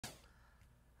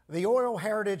The Oil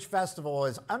Heritage Festival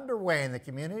is underway in the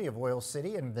community of Oil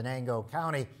City in Venango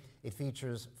County. It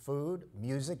features food,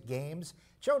 music, games,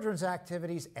 children's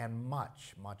activities, and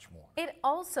much, much more. It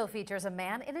also features a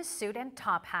man in a suit and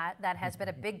top hat that has been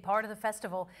a big part of the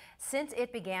festival since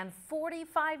it began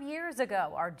 45 years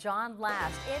ago. Our John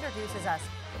Last introduces us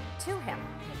to him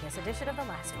in this edition of The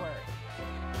Last Word.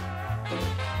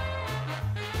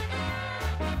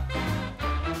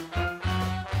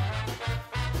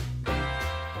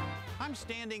 I'm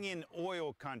standing in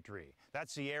oil country.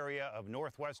 That's the area of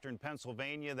northwestern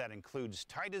Pennsylvania that includes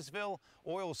Titusville,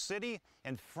 Oil City,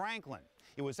 and Franklin.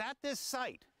 It was at this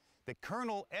site that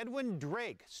Colonel Edwin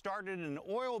Drake started an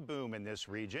oil boom in this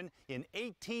region in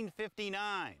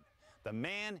 1859. The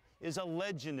man is a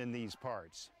legend in these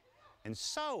parts. And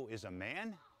so is a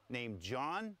man named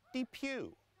John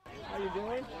Depew. How you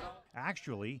doing?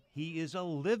 Actually, he is a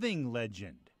living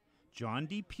legend. John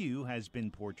Depew has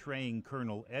been portraying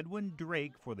Colonel Edwin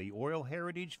Drake for the Oil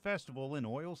Heritage Festival in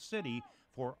Oil City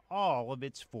for all of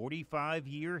its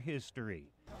 45-year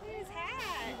history. His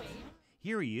hat.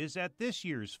 Here he is at this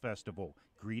year's festival,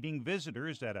 greeting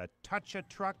visitors at a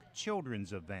Touch-a-Truck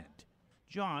children's event.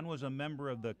 John was a member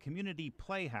of the Community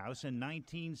Playhouse in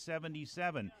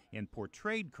 1977 and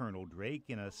portrayed Colonel Drake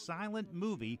in a silent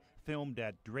movie filmed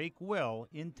at Drake Well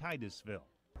in Titusville.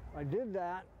 I did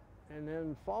that, and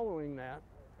then following that,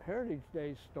 Heritage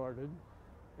Days started,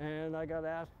 and I got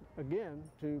asked again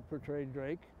to portray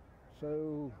Drake.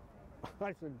 So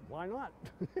I said, why not?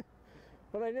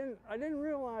 But I didn't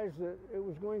realize that it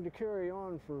was going to carry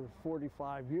on for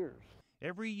 45 years.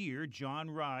 Every year,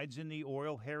 John rides in the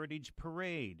Oil Heritage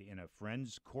Parade in a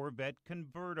friend's Corvette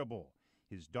convertible.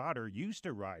 His daughter used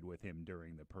to ride with him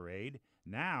during the parade.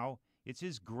 Now, it's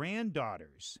his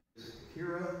granddaughters.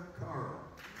 Carl.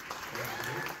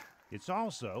 It's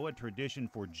also a tradition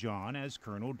for John, as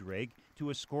Colonel Drake, to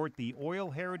escort the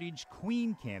Oil Heritage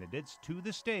Queen candidates to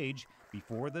the stage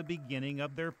before the beginning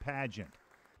of their pageant.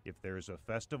 If there's a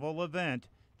festival event,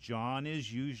 John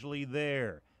is usually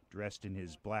there, dressed in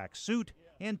his black suit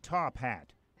and top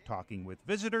hat, talking with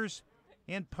visitors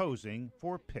and posing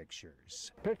for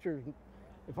pictures. Pictures,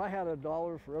 if I had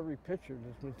 $1 for every picture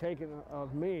that's been taken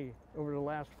of me over the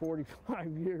last 45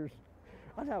 years,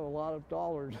 I'd have a lot of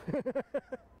dollars.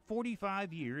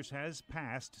 45 years has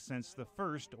passed since the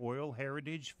first Oil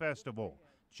Heritage Festival.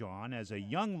 John, as a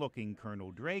young-looking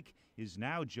Colonel Drake, is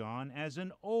now John as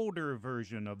an older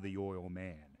version of the oil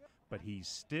man. But he's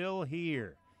still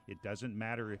here. It doesn't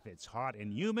matter if it's hot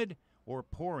and humid or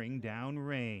pouring down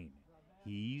rain.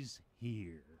 He's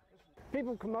here.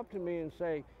 People come up to me and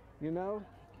say, you know,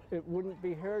 it wouldn't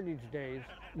be Heritage Days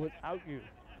without you.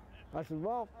 I said,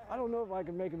 well, I don't know if I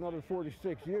can make another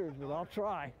 46 years, but I'll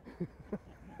try.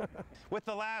 With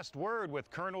the last word with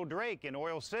Colonel Drake in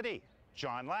Oil City,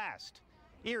 John Last,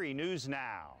 Erie News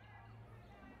Now.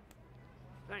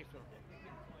 Thanks, sir.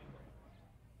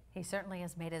 He certainly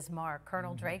has made his mark.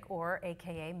 Colonel Drake, or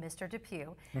a.k.a. Mr.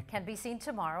 Depew, can be seen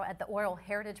tomorrow at the Oil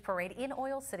Heritage Parade in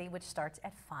Oil City, which starts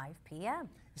at 5 p.m.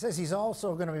 He says he's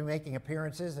also going to be making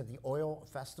appearances at the Oil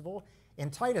Festival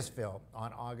in Titusville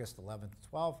on August 11th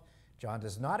and 12th. John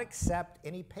does not accept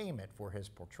any payment for his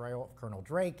portrayal of Colonel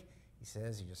Drake. He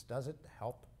says he just does it to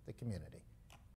help the community.